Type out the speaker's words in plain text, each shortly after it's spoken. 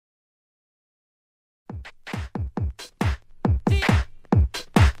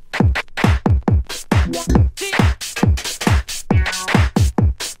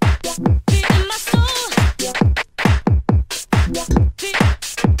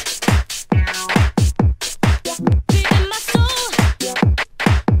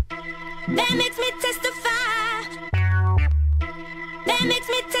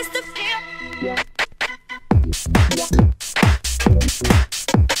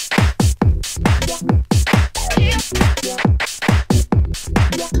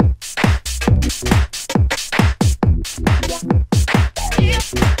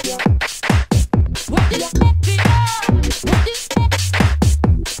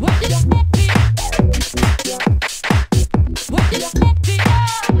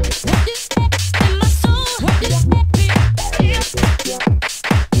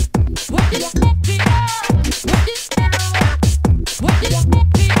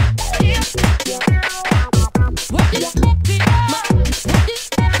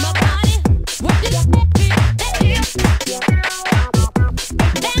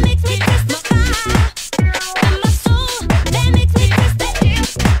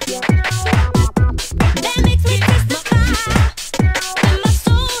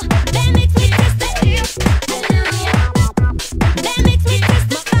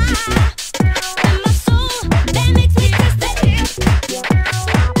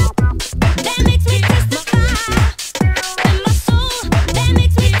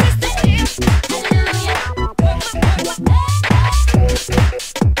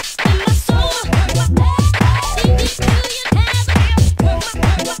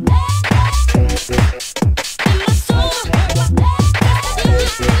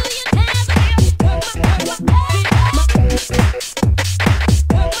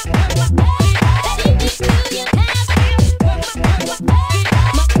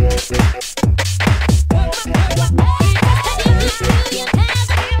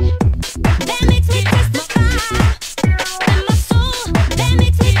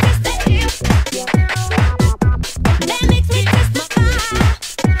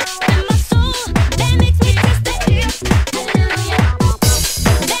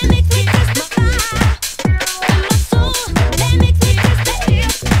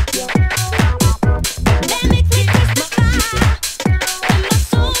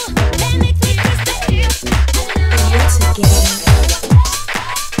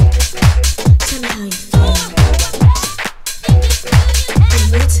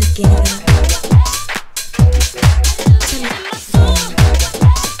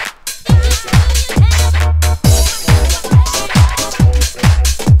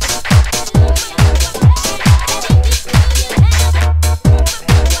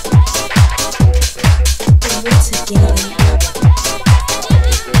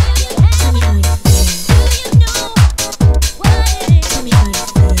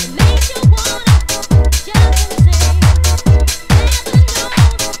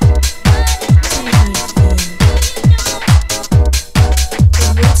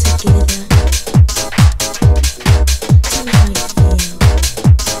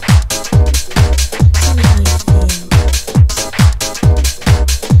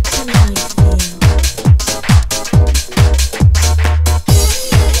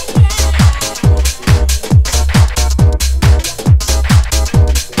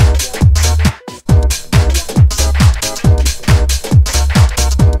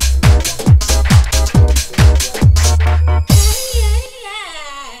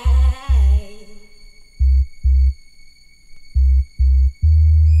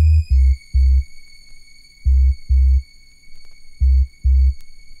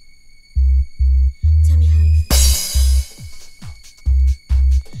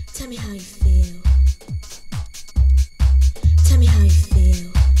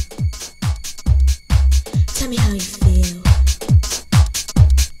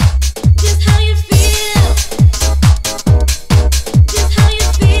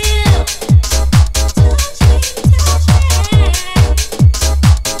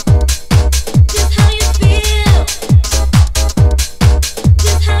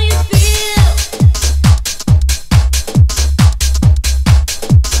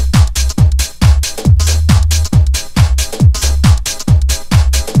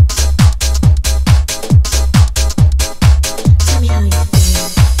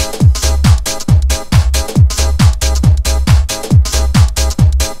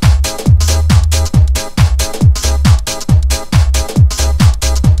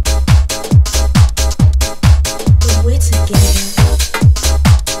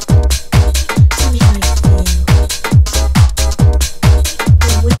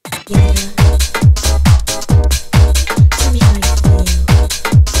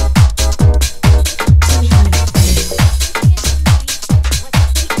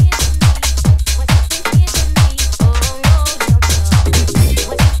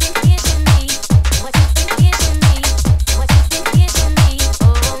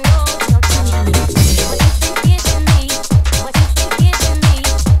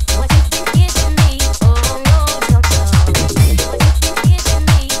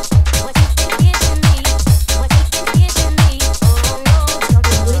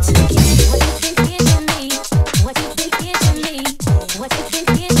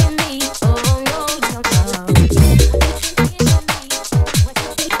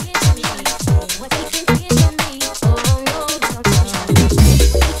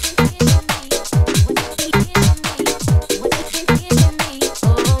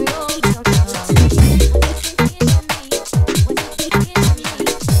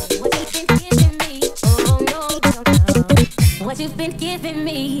been giving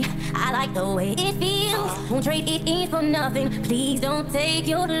me, I like the way it feels. Won't trade it in for nothing. Please don't take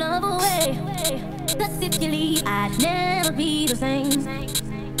your love away. 'Cause if you leave, I'd never be the same.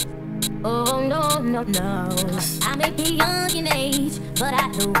 Oh no, no, no. I may be young in age, but I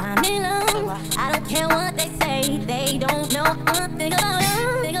know I'm in love. I don't care what they say, they don't know one thing about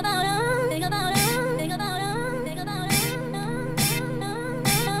us. Think about us, think about us, think about us, think about us,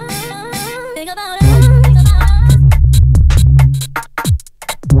 think about us.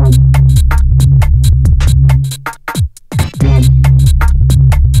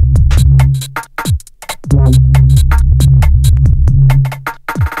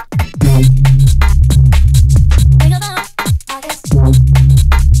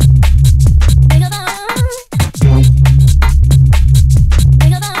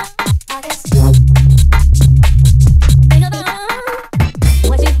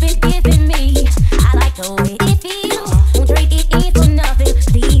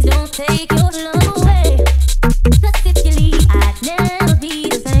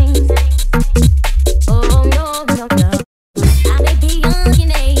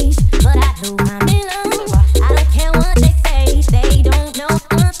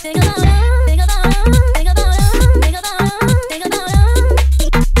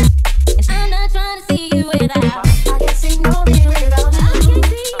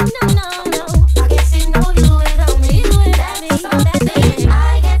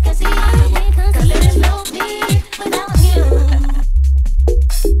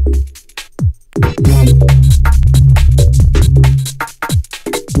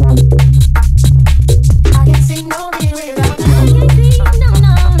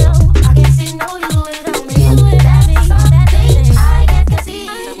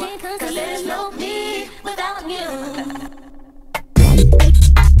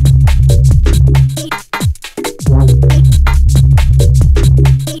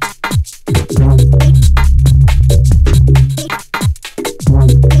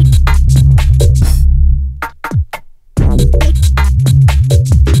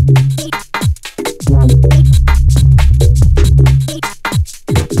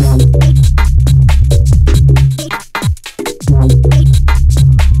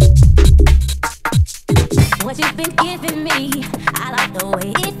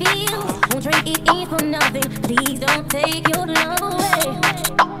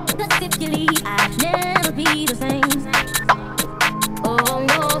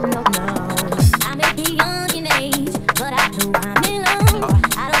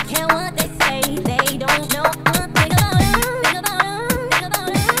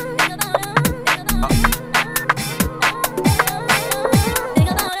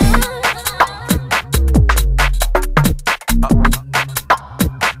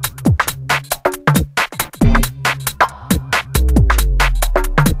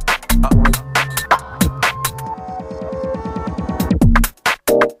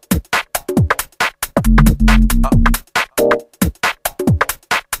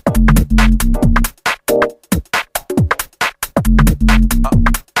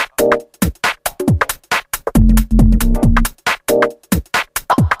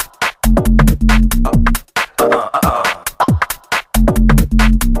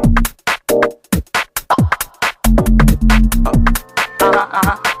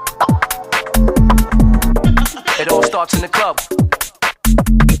 It all starts in the club.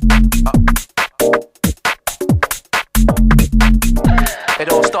 It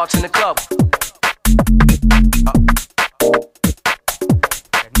all starts in the club.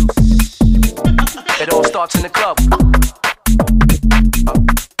 It all starts in the club.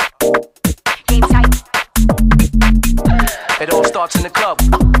 Game tight. It all starts in the club.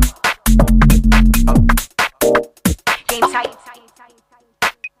 Game tight.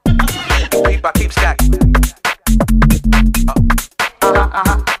 Keep I keep stack.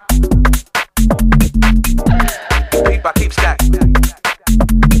 Keep I keep stack.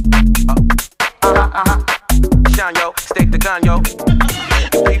 Shine yo, stake the gun yo.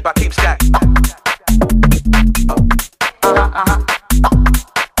 Keep I keep stack.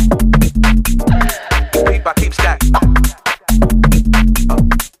 Keep I keep stack.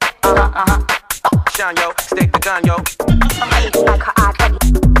 Shine yo, stake the gun yo. I'm ready like her eye ready.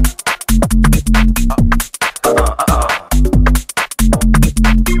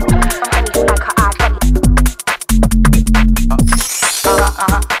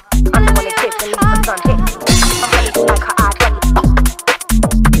 I'm the one that gets and leaves the sun hit. I'm ready to like her eye ready.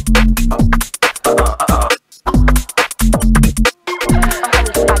 I'm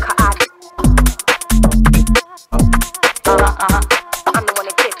ready to like her eye. I'm the one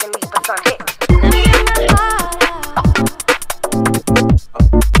that gets and leaves the sun hit.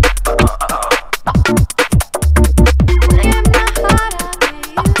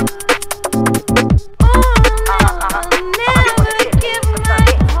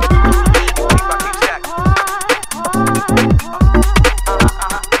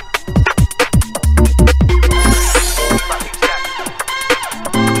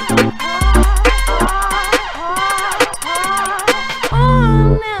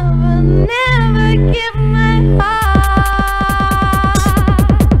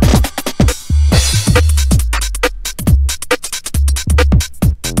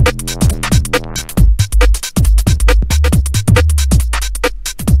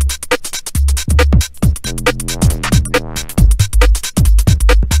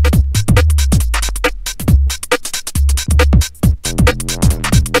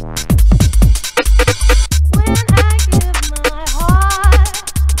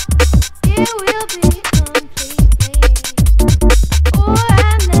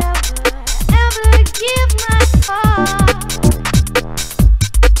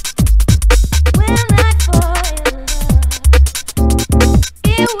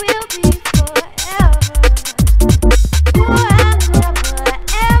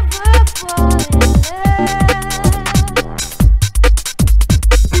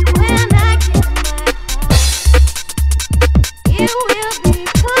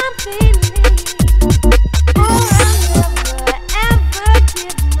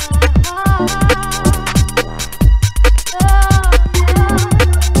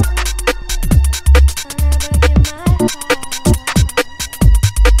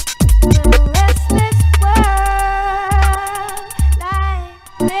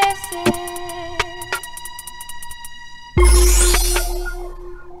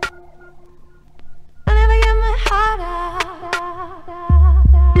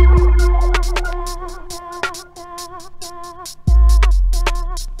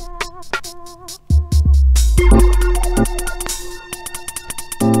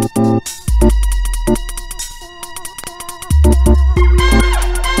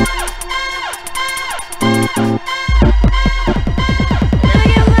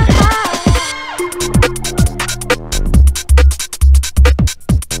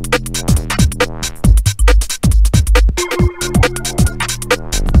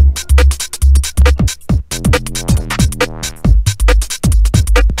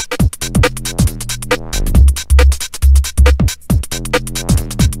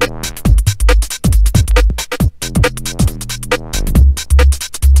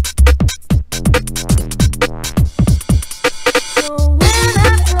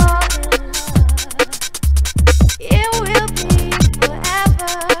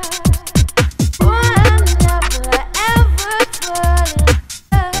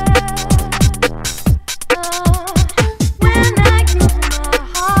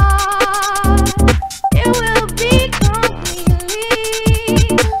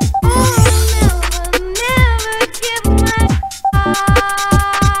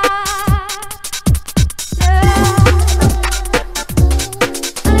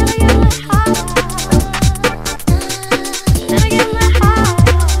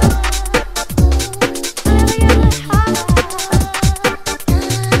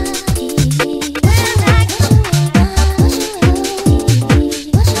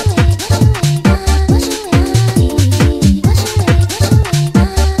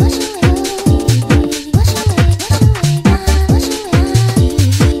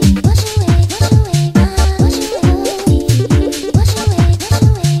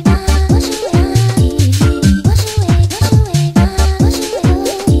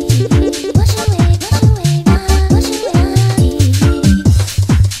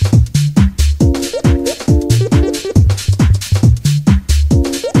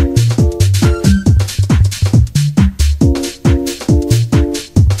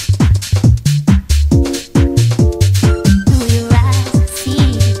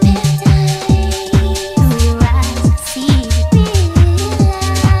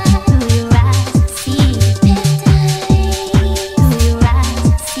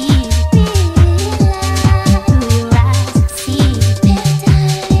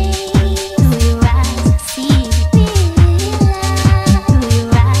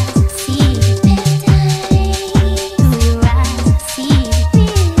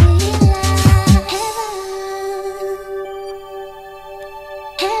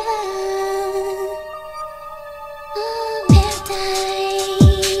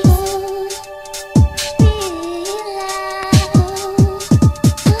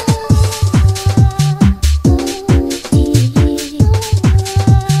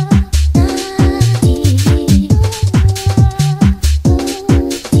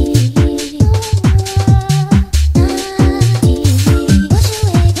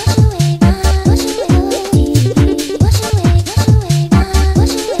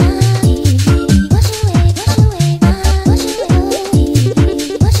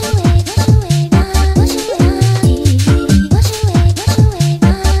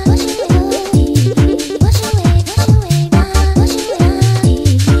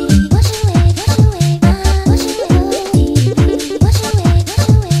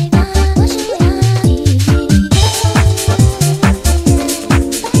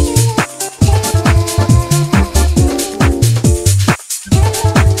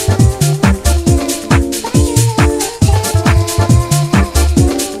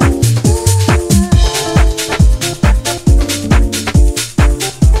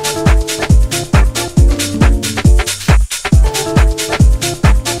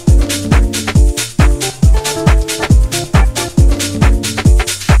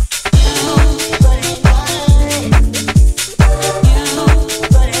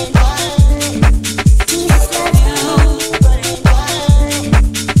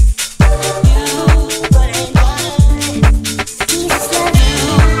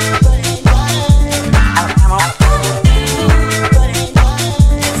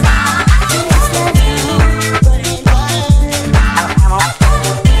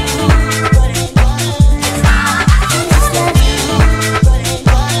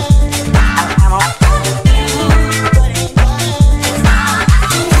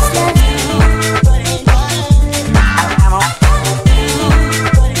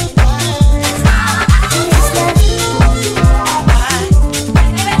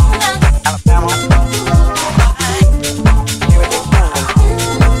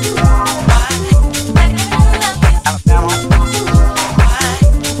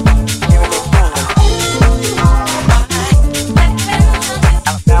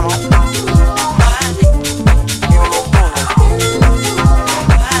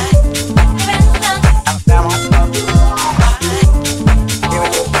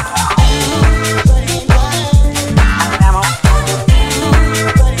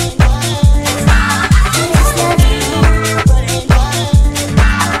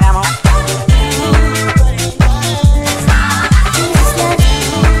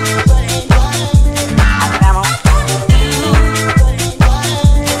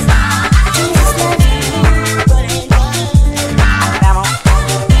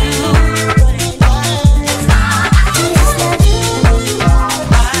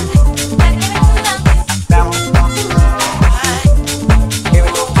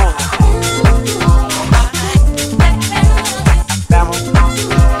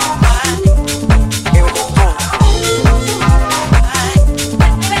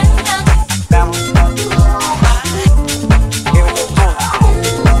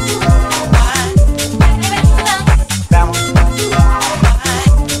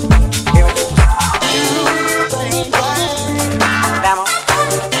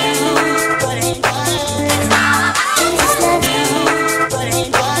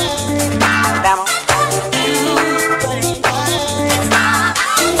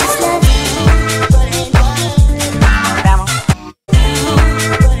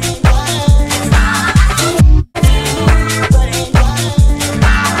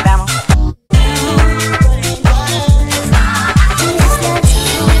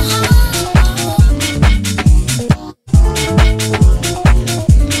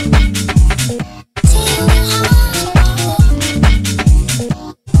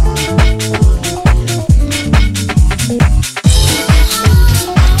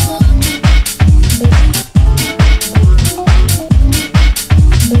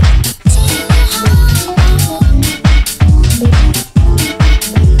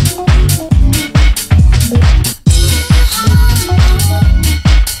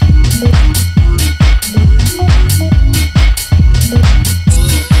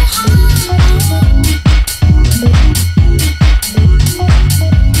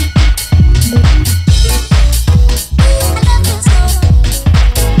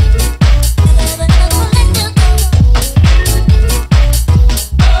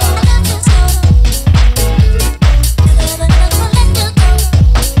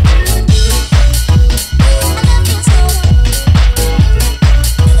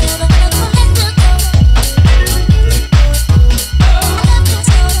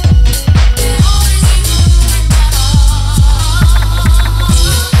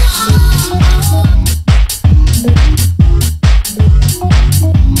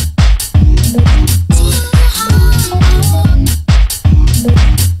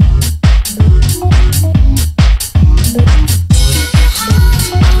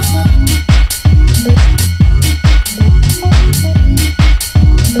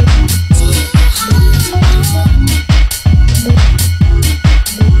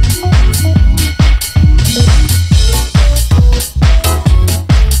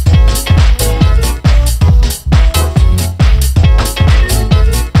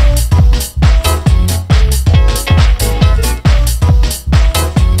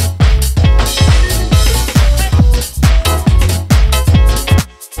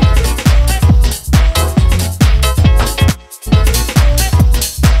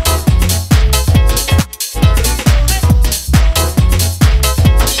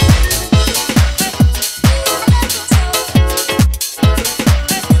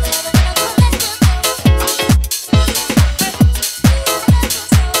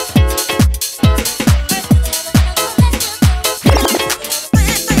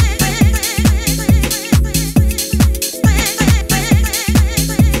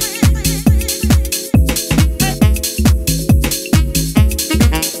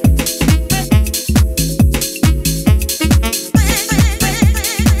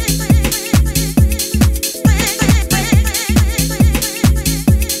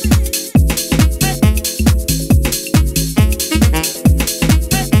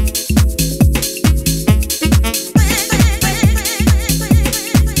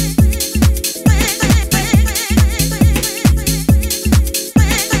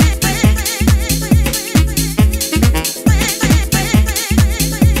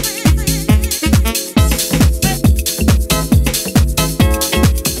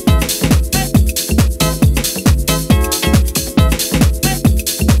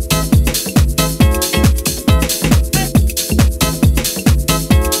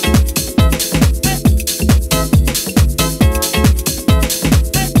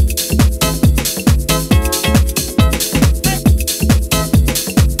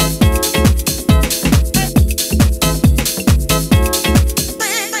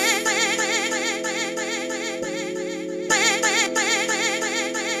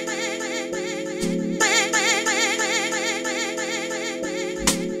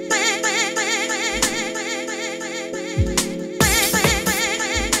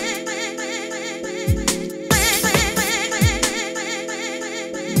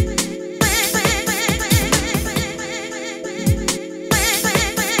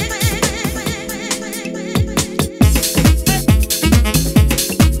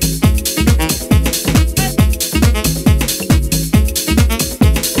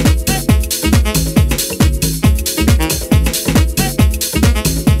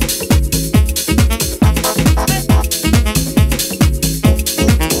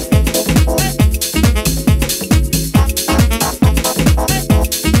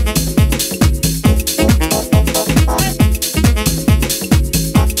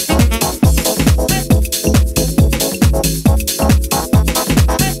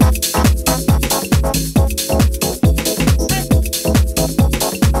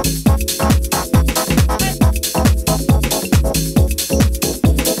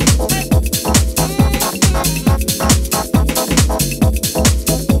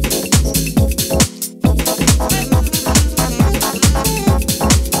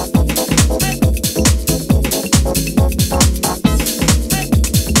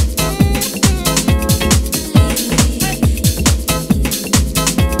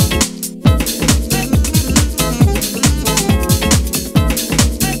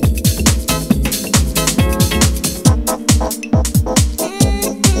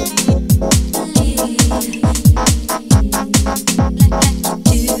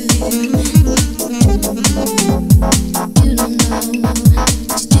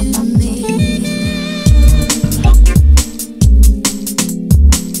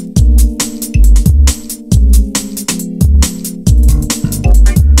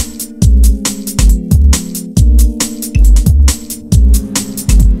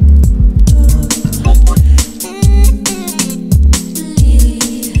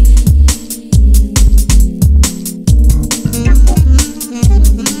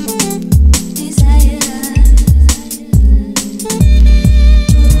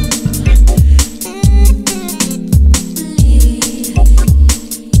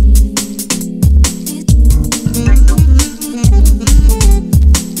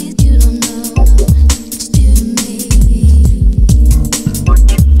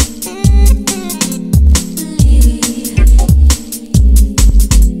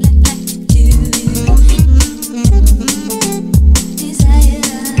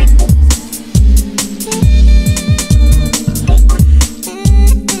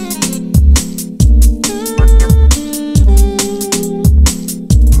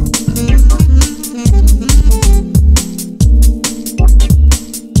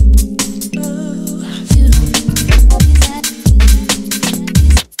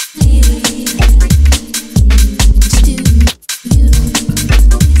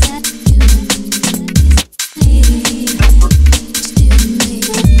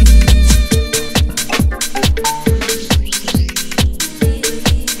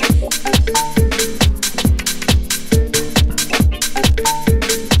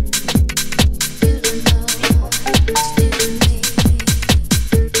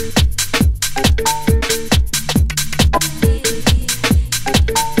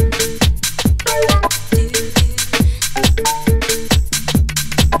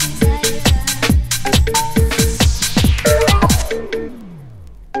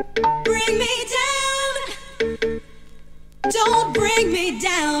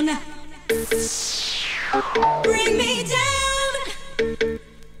 down. Bring me down.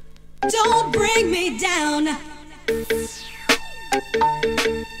 Don't bring me down. What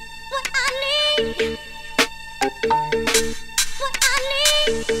I need. What I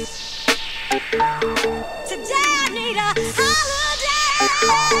need. Today I need a holiday.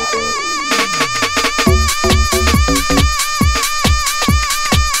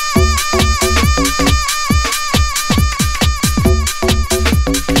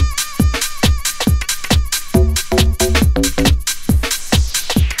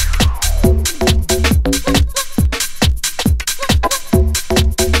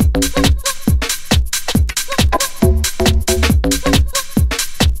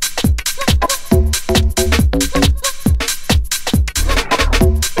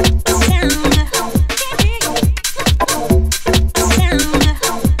 Down.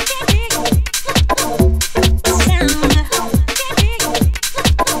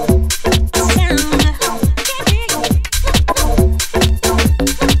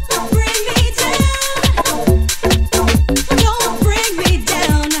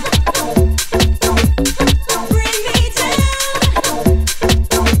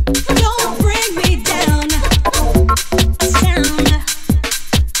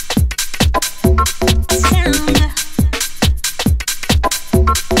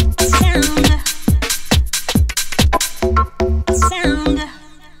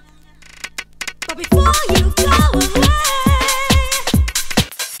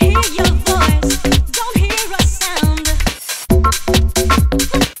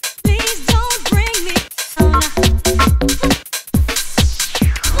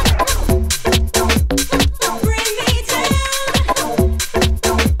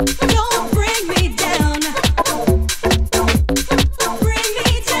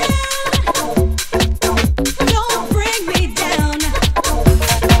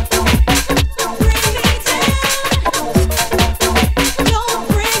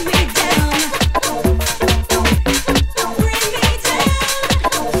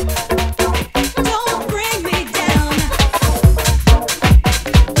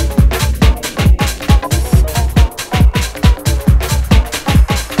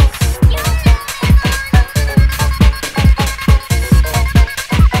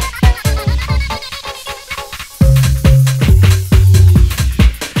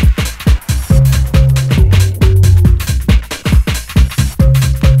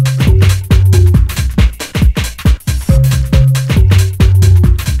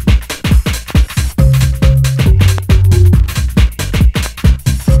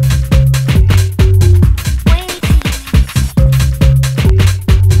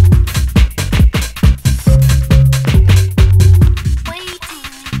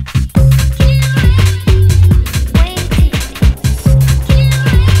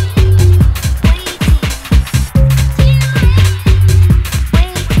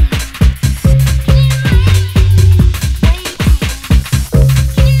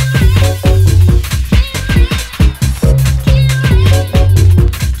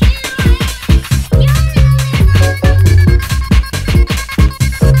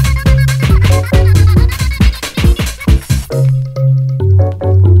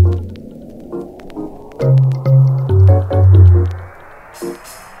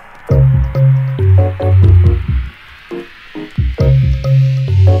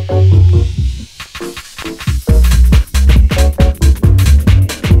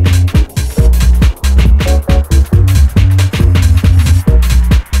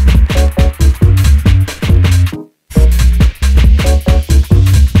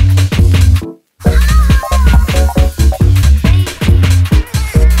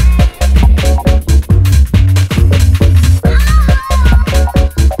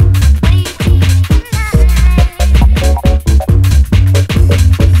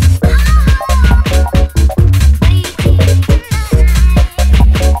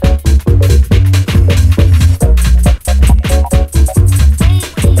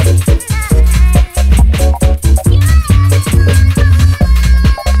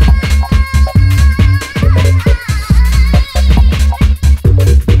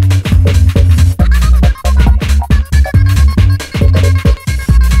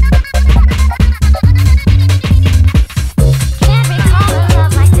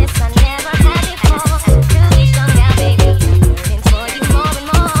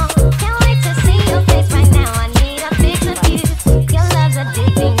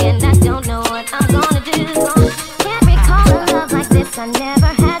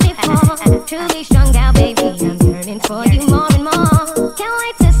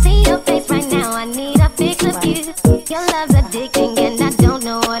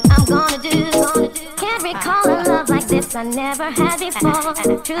 this I never had before.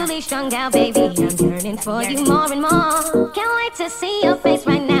 Truly strung out, baby, I'm yearning for you more and more. Can't wait to see your face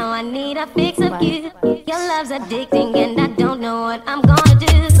right now. I need a fix of you. Your love's addicting and I don't know what I'm gonna do.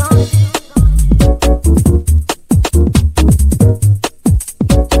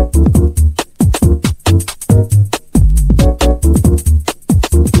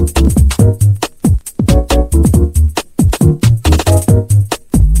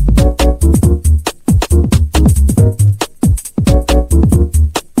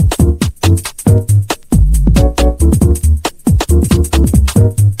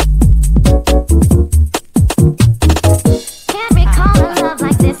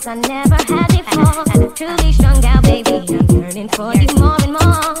 I never had before. Truly strung out, baby, I'm yearning for you more and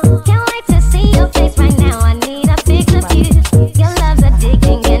more. Can't wait to see your face right now. I need a fix of you. Your love's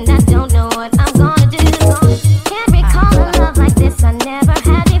addicting and I don't know what I'm gonna do. Can't recall a love like this I never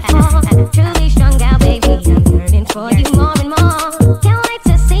had before. Truly strung out, baby, I'm yearning for you more and more. Can't wait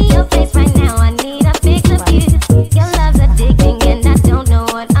to see your face right now. I need a fix of you. Your love's addicting and I don't know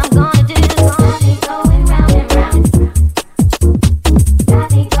what I'm gonna do. Got me going round and round.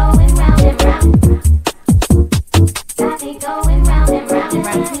 Got me going round and round. Got me going round and round.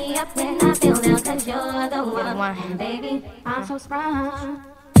 Raise me up when I feel down, 'cause you're the one, baby. I'm so sprung.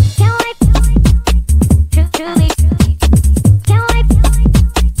 Can't wait. Truly. Can't wait.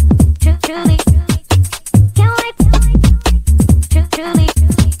 Truly. Can't wait. Truly.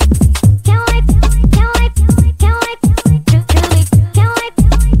 Can't wait. Can't wait. Can't wait. Truly. Can't wait.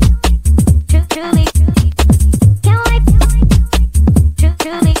 Truly. Can't wait.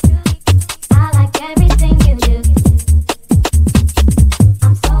 Truly. I like everything you do.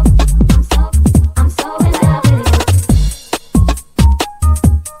 I'm so in love with you.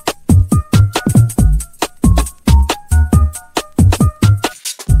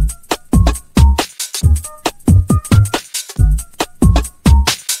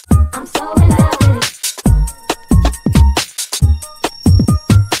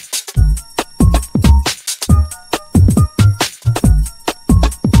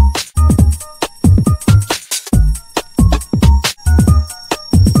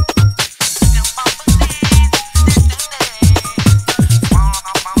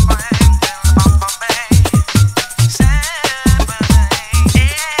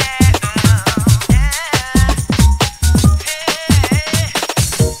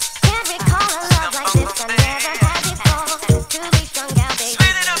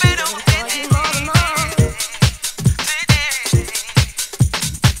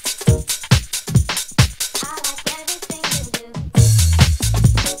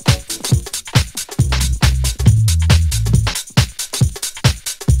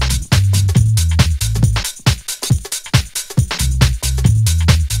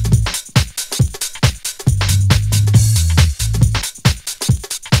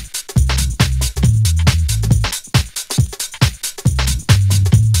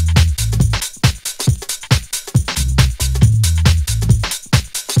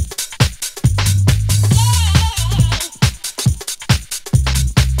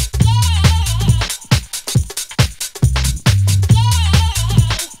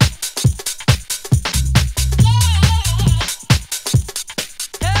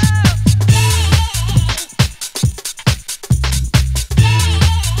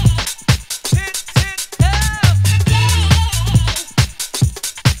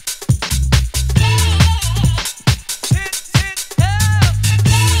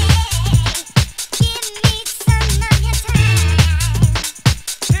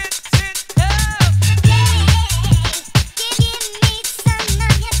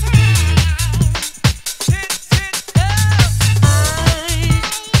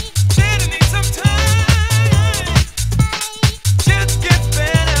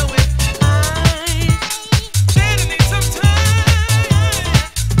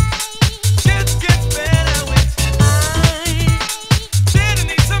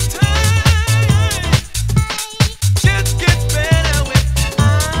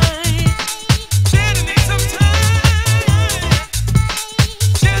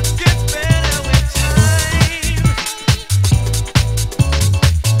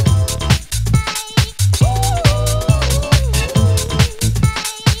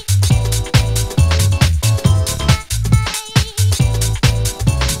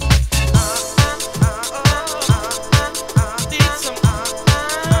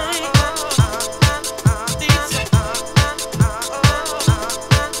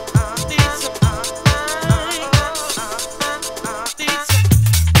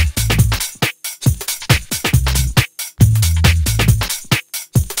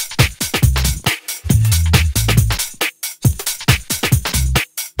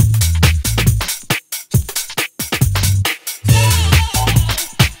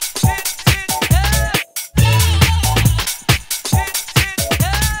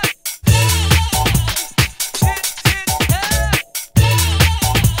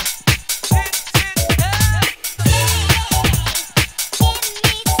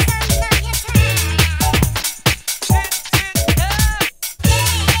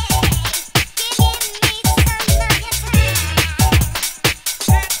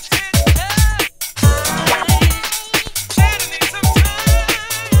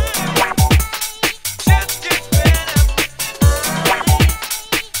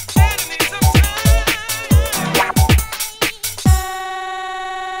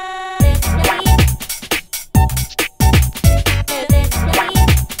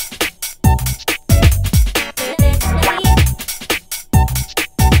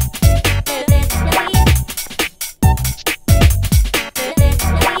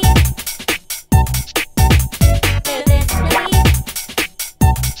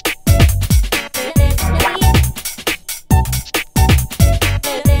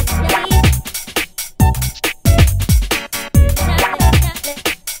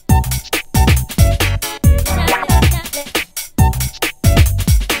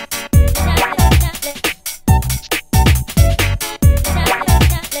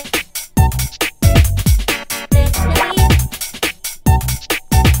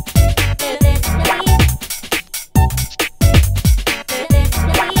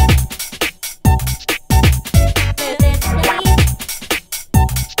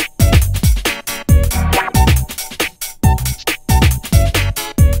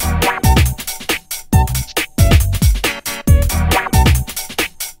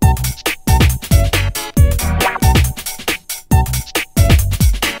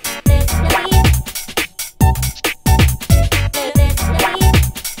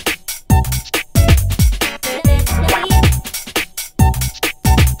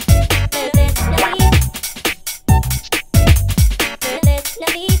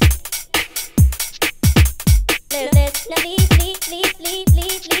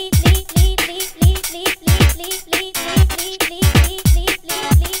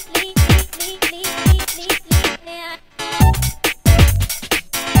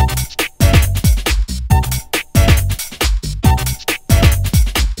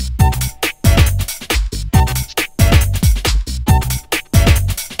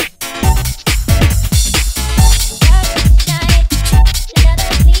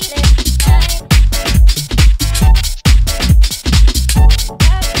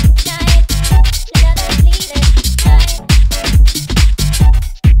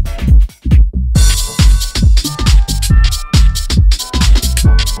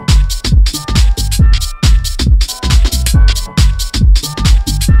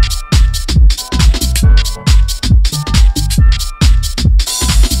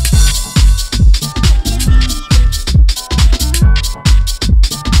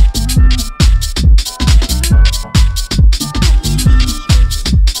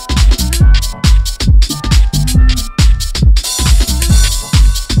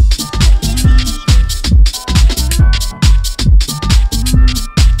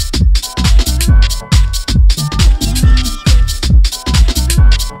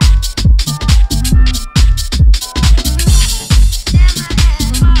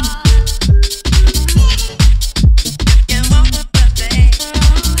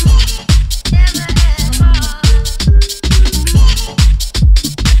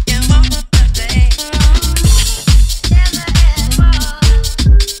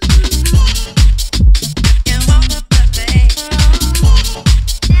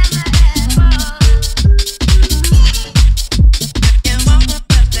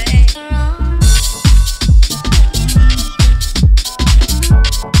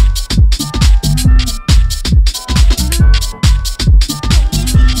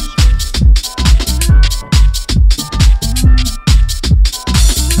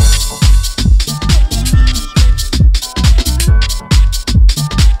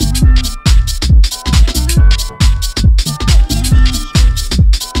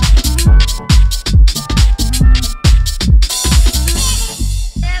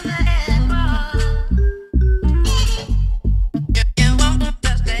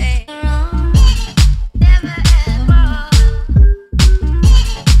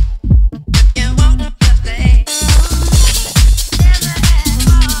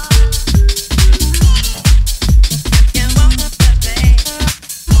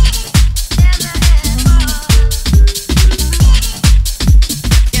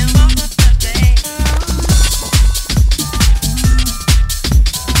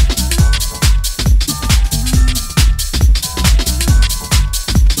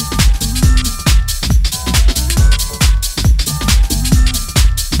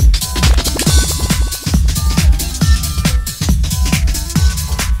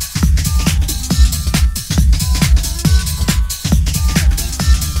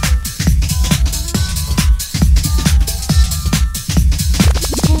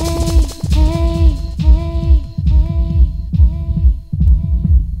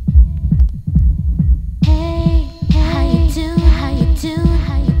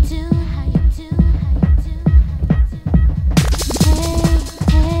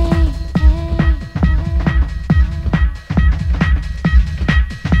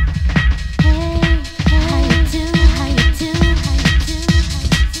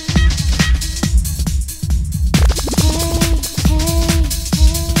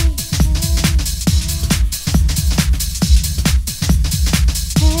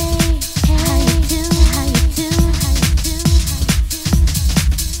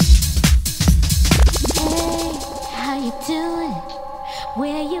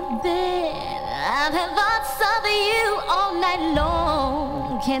 where you been? I've had thoughts of you all night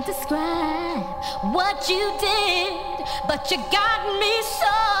long. Can't describe what you did, but you got me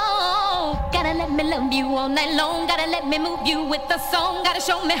so. Gotta let me love you all night long. Gotta let me move you with the song. Gotta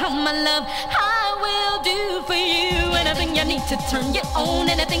show me how my love I will do for you. Anything you need to turn you on,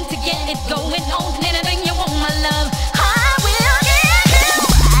 anything to get it going on, anything you want, my love, I will give you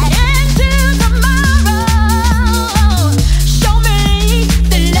right into tomorrow. Show me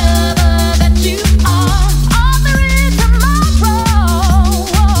the lover that you are. All there is tomorrow.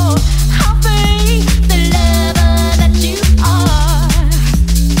 I'll be the lover that you are.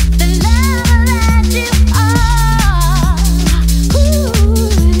 The lover that you are. Ooh,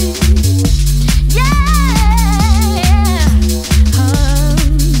 yeah.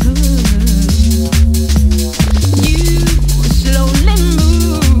 You slowly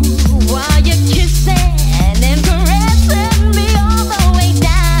move while you're kissing and caressing me all the way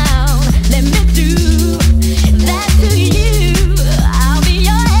down. Let me do that to you. I'll be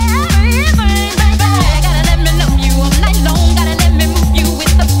your everything, baby. Gotta let me love you all night long. Gotta let me move you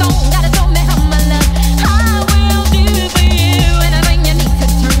with the song. Gotta show me how my love I will do for you. Anything you need to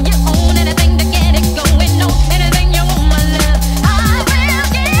turn you on, anything to get it going on, anything you want, my love, I will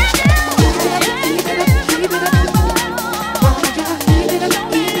give you.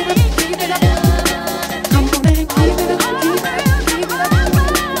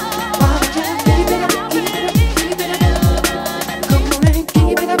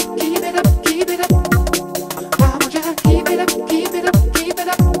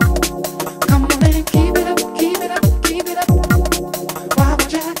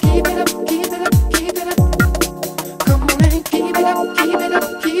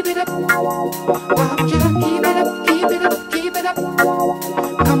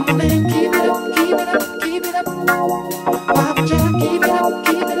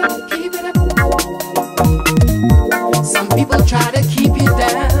 Some people try to keep you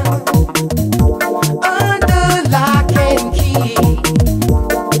down under lock and key,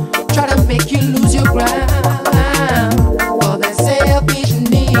 try to make you lose your ground for their selfish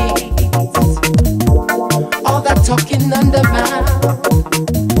needs. All that talking undermine.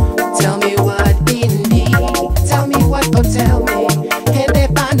 Tell me what they need. Tell me what, or tell me, can they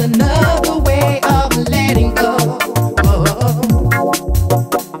find another way of letting go?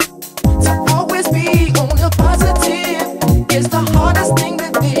 To always be on the positive is the hardest thing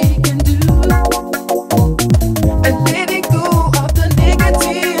that they can do. And letting go of the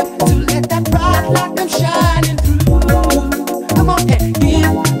negative to let that bright light come shining through. Come on and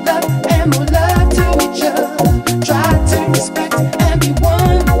give love and more love to each other. Try to respect and be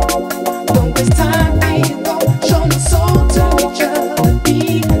one. Don't waste time being wrong. Show no soul to each other. Be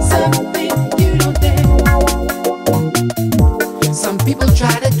something you don't dare. Some people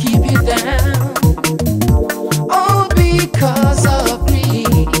try to keep you down, all because of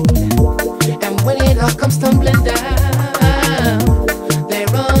greed. And when it all comes tumbling down,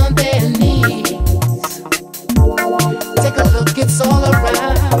 they're on their knees. Take a look, it's all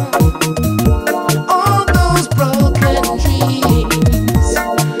around. All those broken dreams,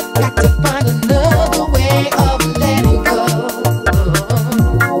 got to find another way of letting go.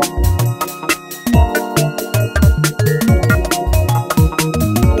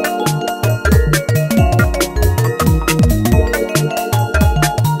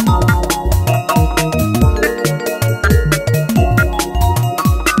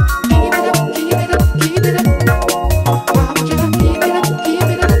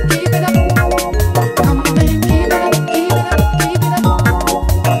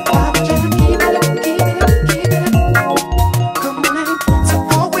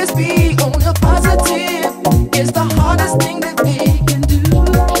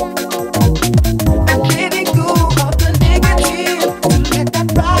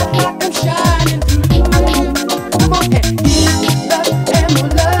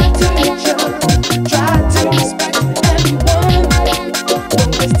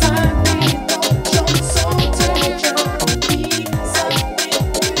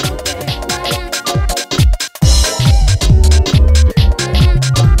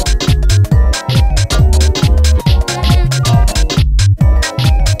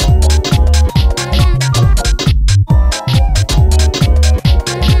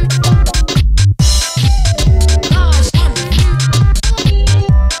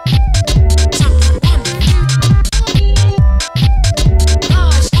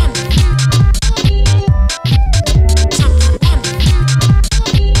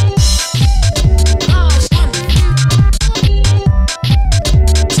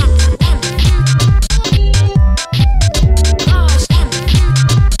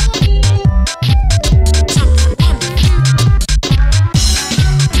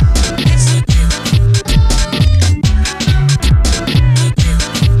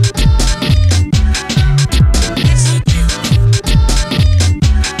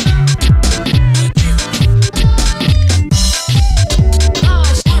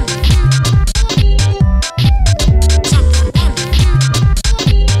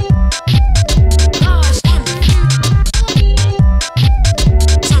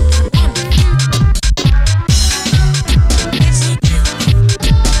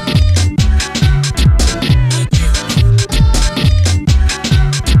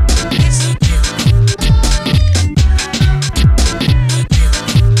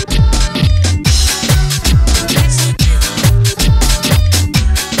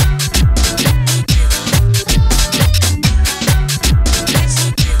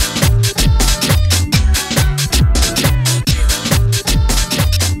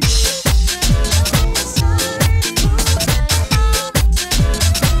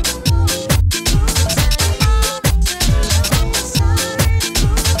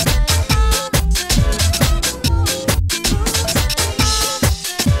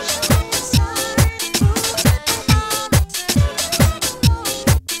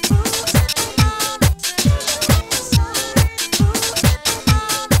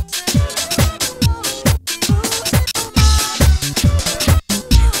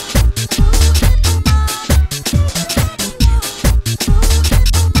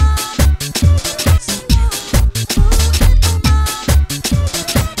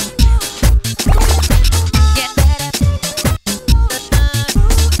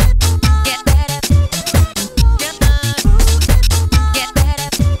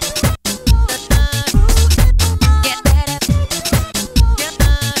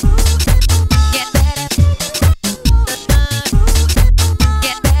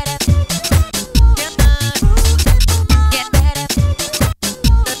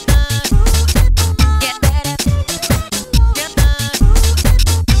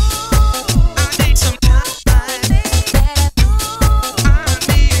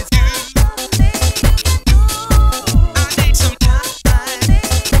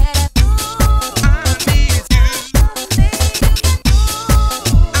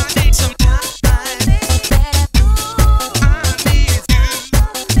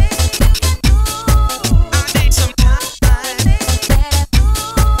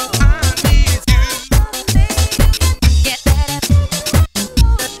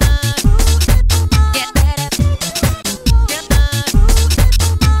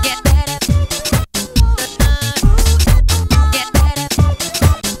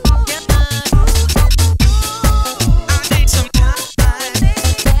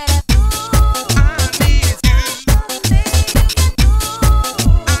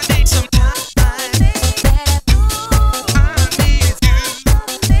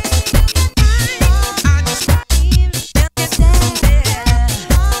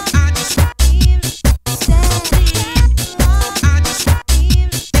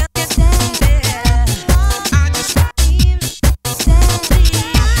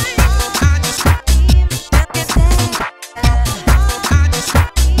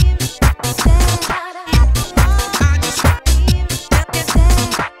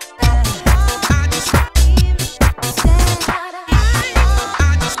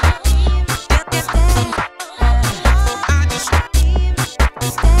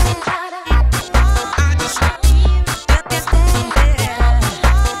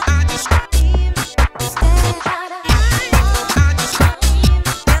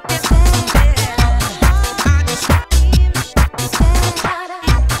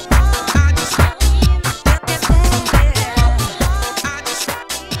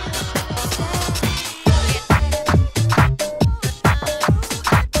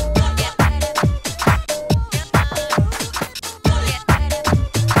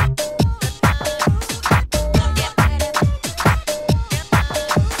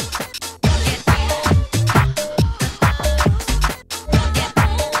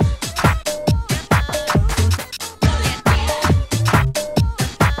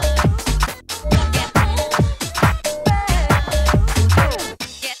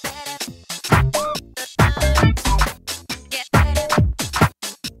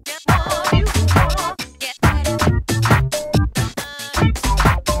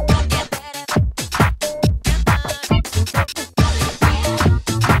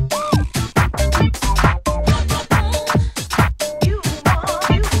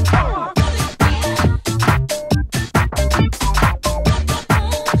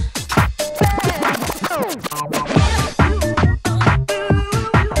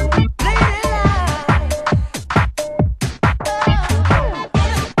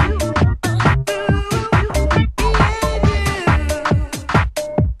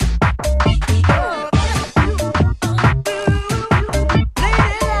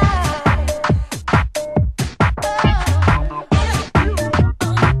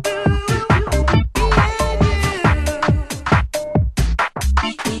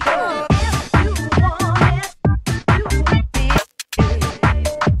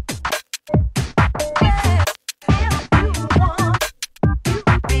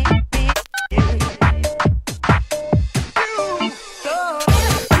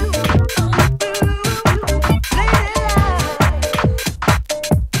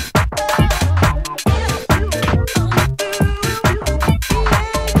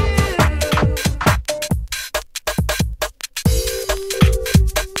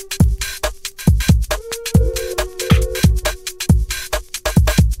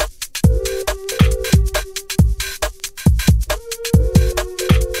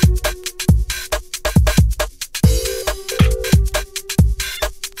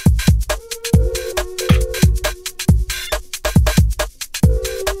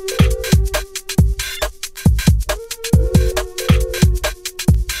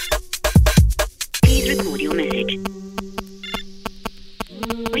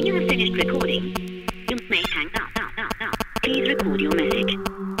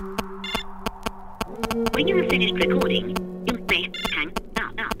 When you have finished recording, you may hang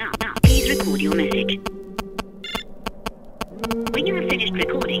up. Please record your message. When you have finished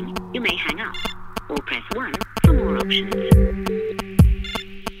recording, you may hang up or press 1 for more options.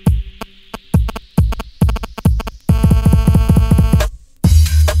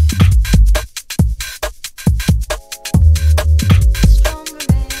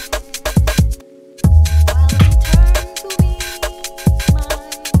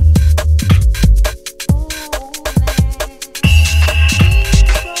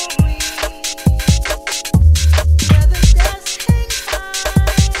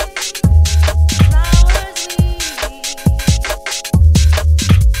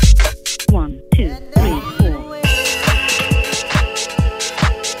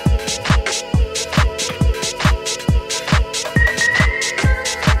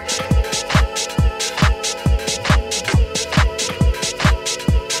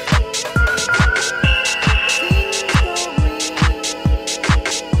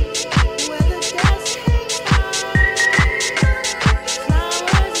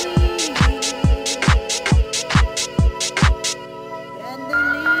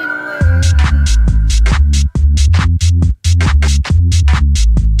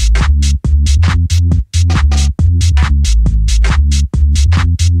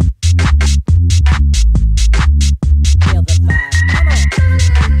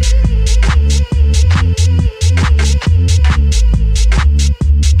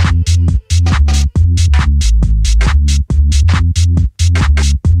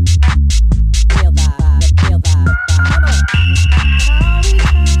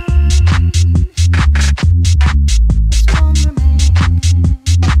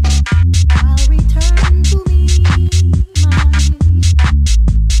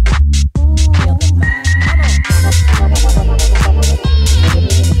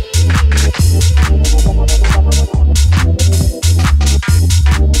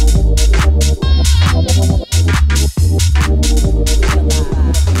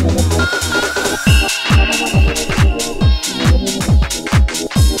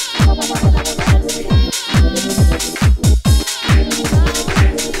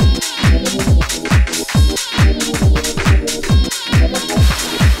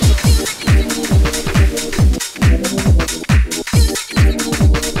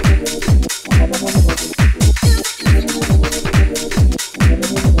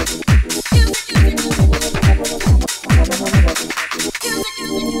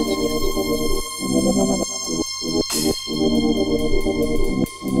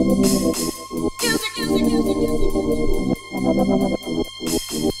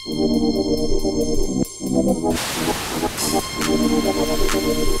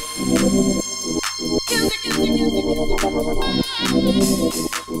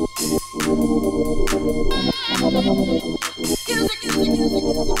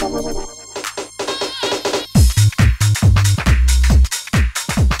 Music.